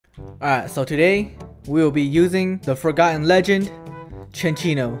Alright, so today we will be using the forgotten legend,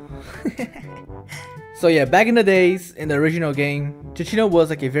 Cinncino. So yeah, back in the days, in the original game, Cinncino was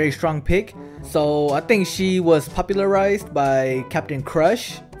like a very strong pick. So I think she was popularized by Captain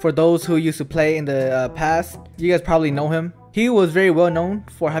Crush. For those who used to play in the past, you guys probably know him. He was very well known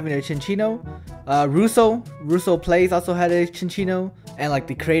for having a Cinncino. Russo Plays also had a Cinncino, and like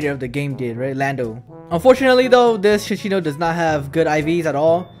the creator of the game did, right? Lando. Unfortunately though, this Cinncino does not have good IVs at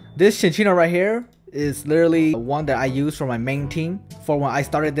all. This Cinncino right here is literally one that I use for my main team for when I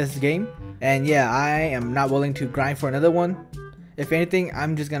started this game. And yeah, I am not willing to grind for another one. If anything,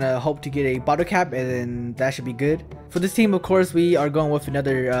 I'm just gonna hope to get a bottle cap and then that should be good. For this team, of course, we are going with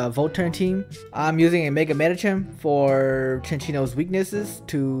another Volt Turn team. I'm using a Mega Medicham for Cinncino's weaknesses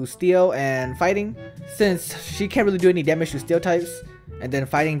to Steel and Fighting. Since she can't really do any damage to Steel types, and then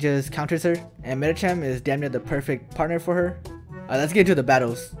Fighting just counters her, and Medicham is damn near the perfect partner for her. Alright, let's get into the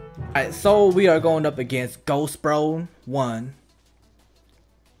battles. Alright, so we are going up against Ghost Bro 1.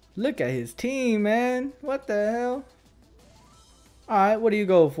 Look at his team, man. What the hell? Alright, what do you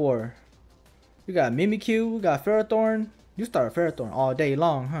go for? We got Mimikyu, we got Ferrothorn. You start Ferrothorn all day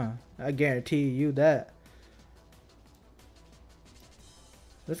long, huh? I guarantee you that.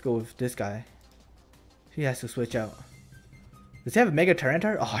 Let's go with this guy. He has to switch out. Does he have a Mega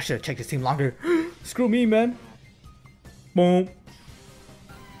Tyranitar? Oh, I should have checked his team longer. Screw me, man. Boom.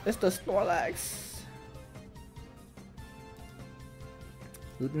 It's the Snorlax.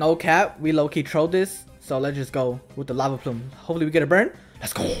 No cap, we low-key trolled this. So let's just go with the Lava Plume. Hopefully we get a burn.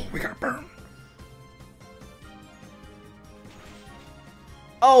 Let's go. We got a burn.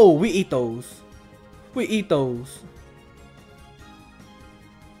 Oh, we eat those. We eat those.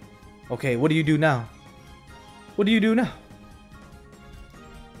 Okay, what do you do now? What do you do now?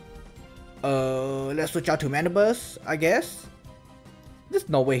 Let's switch out to Manibus, I guess. There's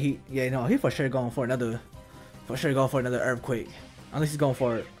no way he... Yeah, no, he for sure going for another... For sure going for another Earthquake. Unless he's going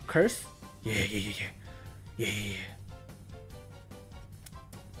for Curse. Yeah.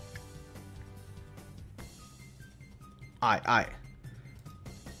 Alright.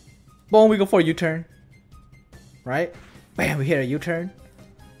 Boom, we go for a U-turn. Right? Bam, we hit a U-turn.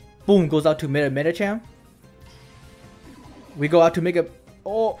 Boom, goes out to Medicham. We go out to Mega...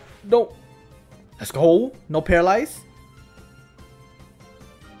 Oh, no. Let's go. No Paralyze.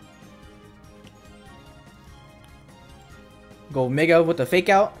 Go Mega with the Fake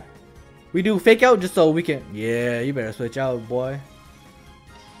Out. We do Fake Out just so we can... Yeah, you better switch out, boy.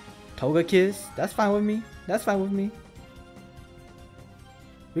 Toga Kiss. That's fine with me. That's fine with me.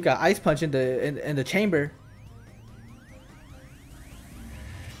 We got Ice Punch in the chamber.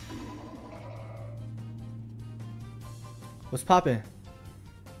 What's poppin'?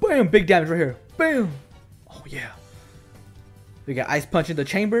 Bam! Big damage right here. Bam! Oh yeah. We got Ice Punch in the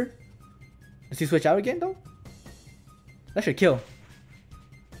chamber. Does he switch out again though? That should kill.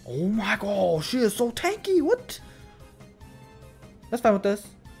 Oh my god, she is so tanky. What? That's fine with us.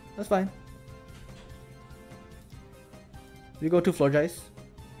 That's fine. We go to Florgice.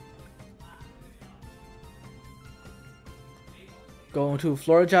 Go into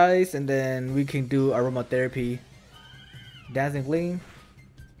Florgice and then we can do Aromatherapy. Dancing Gleam.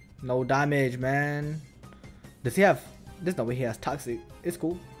 No damage, man. Does he have... There's no way he has Toxic. It's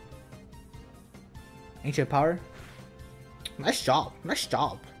cool. Ancient Power. Nice job. Nice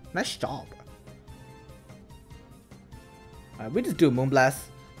job. Nice job. Alright, we just do a Moonblast.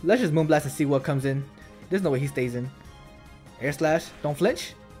 Let's just Moonblast and see what comes in. There's no way he stays in. Air Slash. Don't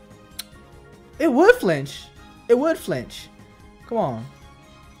flinch. It would flinch. It would flinch. Come on.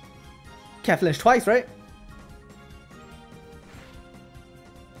 Can't flinch twice, right?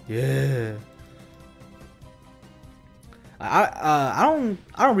 Yeah. I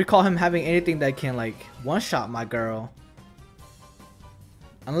don't recall him having anything that can like one-shot my girl.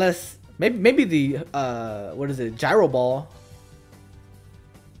 Unless maybe the what is it, Gyro Ball.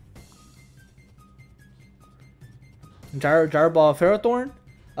 Gyro Ball Ferrothorn.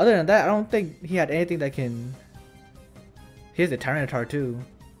 Other than that, I don't think he had anything that can... He has a Tyranitar too.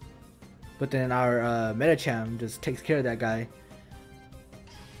 But then our Medicham just takes care of that guy.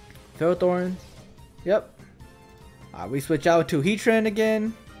 Ferrothorn. Yep. We switch out to Heatran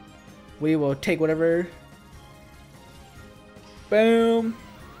again. We will take whatever. Boom.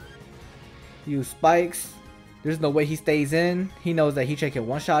 Use Spikes. There's no way he stays in. He knows that Heatran can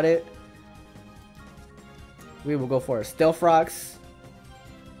one-shot it. We will go for a Stealth Rocks.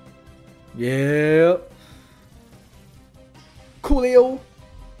 Yep. Coolio.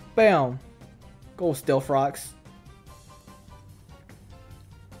 Bam. Go Stealth Rocks.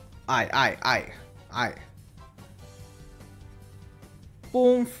 Aye.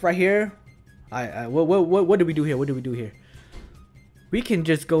 Boom, right here. What do we do here? What do we do here? We can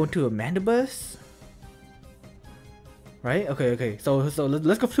just go into a Mandibus. Right? Okay. So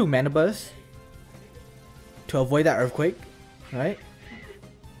let's go through Mandibus to avoid that earthquake. Right?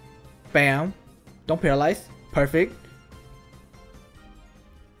 Bam. Don't paralyze. Perfect.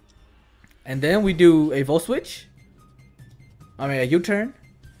 And then we do a Volt Switch. I mean a U-turn.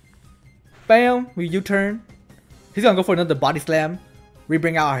 Bam. We U-turn. He's gonna go for another Body Slam. We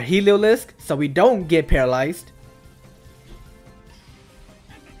bring out our Heliolisk so we don't get paralyzed.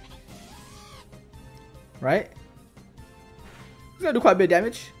 Right? He's gonna do quite a bit of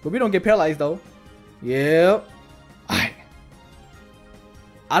damage, but we don't get paralyzed though. Yep. Alright.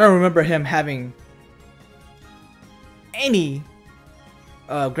 I don't remember him having any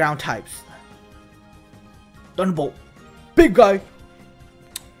ground types. Thunderbolt. Big guy.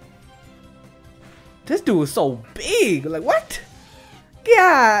 This dude is so big. Like, what?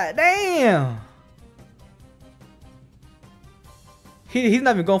 God damn. He's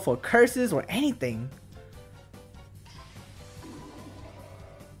not even going for curses or anything.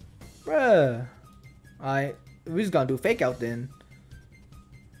 Bruh. Alright. We're just gonna do fake out then.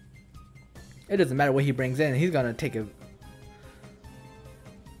 It doesn't matter what he brings in. He's gonna take a...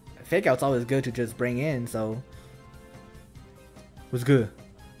 Fake out's always good to just bring in, so... What's good?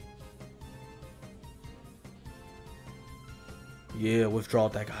 Yeah, withdraw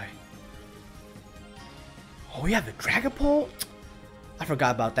that guy. Oh, we have the Dragapult? I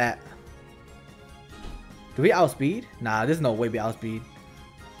forgot about that. Do we outspeed? Nah, there's no way we outspeed.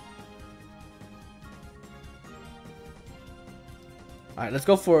 Alright, let's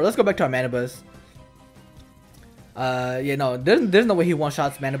go back to our Manibus. Yeah, no, there's no way he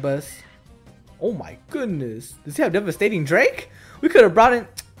one-shots Manibus. Oh my goodness. Does he have Devastating Drake? We could have brought in...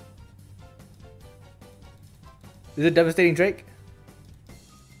 Is it Devastating Drake?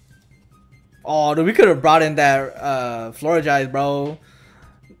 Oh, dude, we could have brought in that Florigize, bro.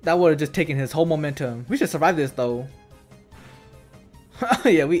 That would have just taken his whole momentum. We should survive this, though.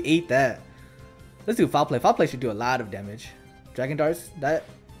 Yeah, we ate that. Let's do Foul Play. Foul Play should do a lot of damage. Dragon Darts, that...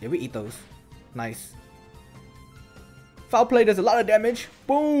 Yeah, we eat those. Nice. Foul Play does a lot of damage.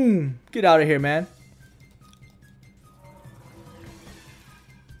 Boom! Get out of here, man.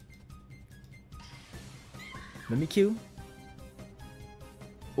 Mimikyu?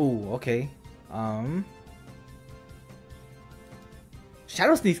 Ooh, okay.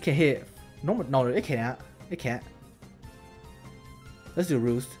 Shadow Sneaks can hit. No, it can't. It can't. Let's do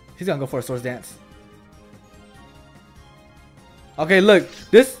Roost. He's gonna go for a Swords Dance. Okay, look.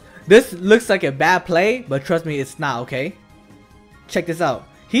 This looks like a bad play, but trust me, it's not, okay? Check this out.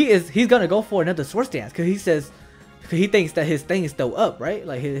 He's gonna go for another Swords Dance because he thinks that his thing is still up, right?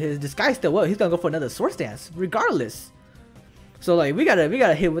 Like his disguise still up. He's gonna go for another Swords Dance regardless. So like we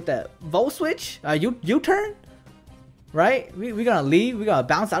gotta hit with that Volt Switch, U-turn, right? We gonna leave. We gonna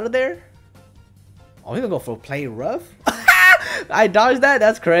bounce out of there. Oh, he's gonna go for Play Rough. I dodged that.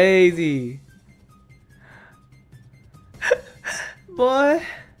 That's crazy, boy.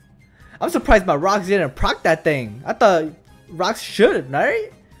 I'm surprised my rocks didn't proc that thing. I thought rocks should, right?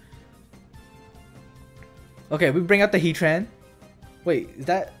 Okay, we bring out the Heatran. Wait, is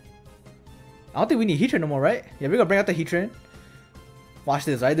that? I don't think we need Heatran no more, right? Yeah, we're gonna bring out the Heatran. Watch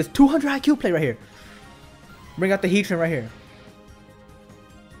this, right? This 200 IQ play right here. Bring out the Heatran right here.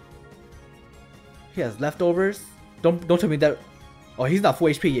 He has leftovers. Don't tell me that. Oh, he's not full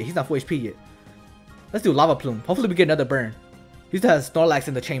HP yet. He's not full HP yet. Let's do Lava Plume. Hopefully we get another burn. He still has Snorlax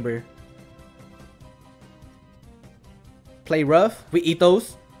in the chamber. Play Rough. We eat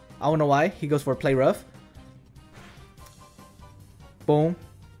those. I don't know why. He goes for Play Rough. Boom.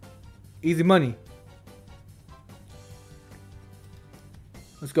 Easy money.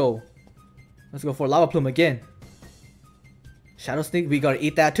 Let's go. Let's go for Lava Plume again. Shadow Sneak, we gotta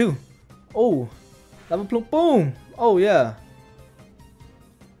eat that too. Oh, Lava Plume, boom. Oh yeah.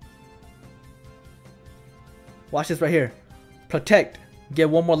 Watch this right here. Protect. Get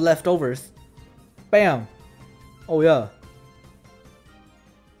one more leftovers. Bam. Oh yeah.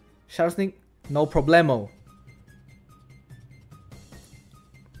 Shadow Sneak, no problemo.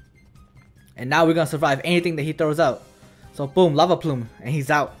 And now we're gonna survive anything that he throws out. So boom, Lava Plume, and he's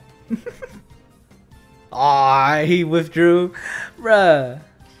out. Aw, he withdrew. Bruh.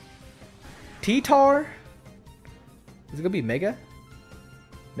 T-Tar? Is it gonna be Mega?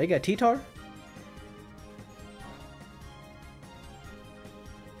 Mega T-Tar?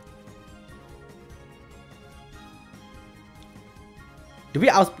 Do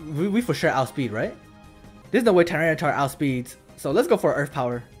we for sure outspeed, right? There's no way Tyranitar outspeeds. So let's go for Earth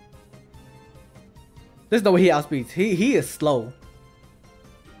Power. There's no way he outspeeds. He is slow.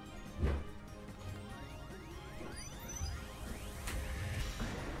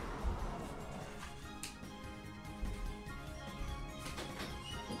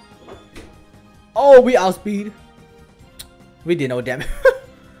 Oh, we outspeed. We did no damage.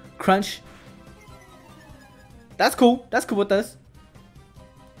 Crunch. That's cool. That's cool with us.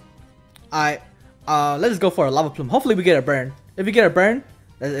 Alright. Let's go for a lava plume. Hopefully we get a burn. If we get a burn,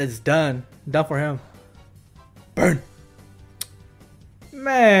 it's done. Done for him. Burn.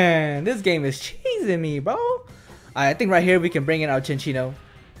 Man, this game is cheesing me, bro. Alright, I think right here we can bring in our Cinncino.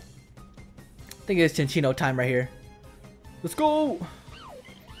 I think it's Cinncino time right here. Let's go.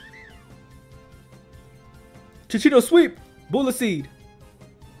 Cinncino sweep. Bullet seed.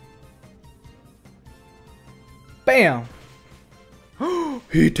 Bam.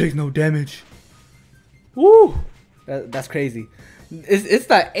 He takes no damage. Woo. That's crazy. It's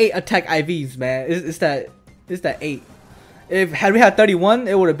that 8 attack IVs, man. It's that 8. Had we had 31,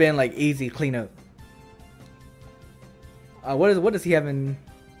 it would have been like easy cleanup. What does he have in?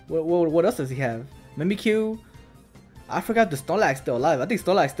 What else does he have? Mimikyu. I forgot the Snorlax still alive. I think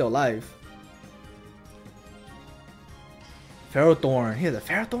Snorlax still alive. Ferrothorn. He has a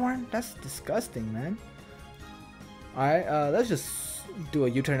Ferrothorn? That's disgusting, man. Alright, let's just do a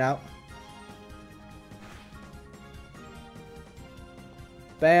U-turn out.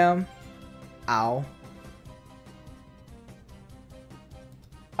 Bam. Ow.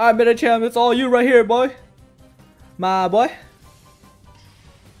 Alright, Medicham, it's all you right here, boy. My boy.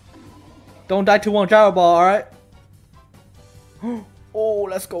 Don't die to one Gyro Ball, alright? Oh,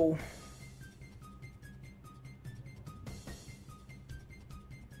 let's go.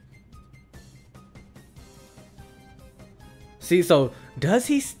 See, so does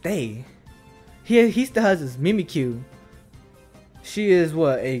he stay? He still has his Mimikyu. She is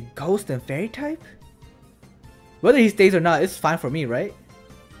what, a ghost and fairy type? Whether he stays or not, it's fine for me, right?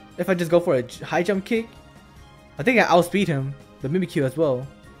 If I just go for a high jump kick, I think I outspeed him, the Mimikyu as well.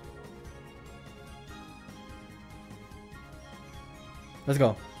 Let's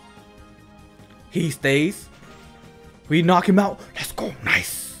go. He stays. We knock him out. Let's go.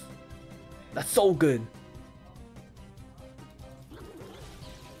 Nice. That's so good.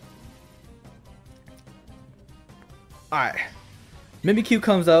 Alright. Mimikyu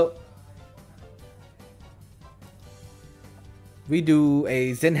comes out. We do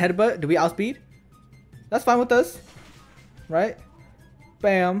a Zen Headbutt. Do we outspeed? That's fine with us. Right?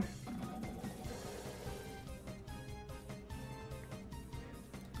 Bam.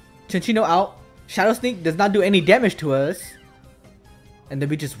 Cinncino out. Shadow Sneak does not do any damage to us. And then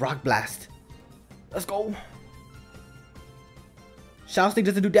we just Rock Blast. Let's go. Shadow Sneak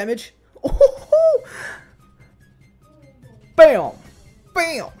doesn't do damage. Oh, bam.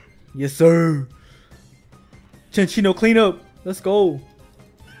 Bam. Yes, sir. Cinncino cleanup. Let's go.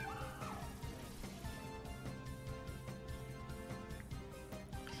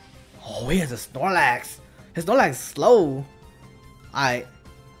 Oh, he has a Snorlax. His Snorlax is slow. I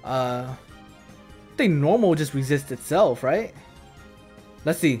think normal just resists itself, right?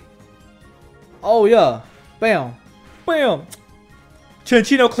 Let's see. Oh yeah. Bam. Bam.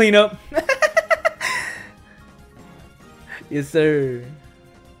 Cinncino cleanup. Yes, sir.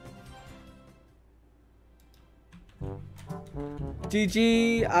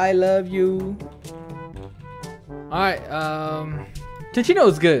 GG, I love you. Alright, Cinncino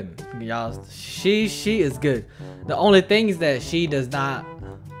is good, y'all. She is good. The only thing is that she does not,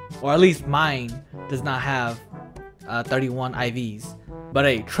 or at least mine, does not have 31 IVs. But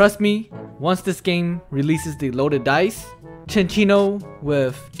hey, trust me, once this game releases the loaded dice, Cinncino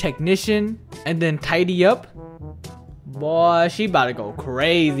with Technician and then Tidy Up, boy, she about to go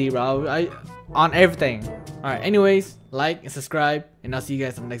crazy, bro. On everything. Alright, anyways, like and subscribe, and I'll see you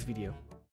guys in the next video.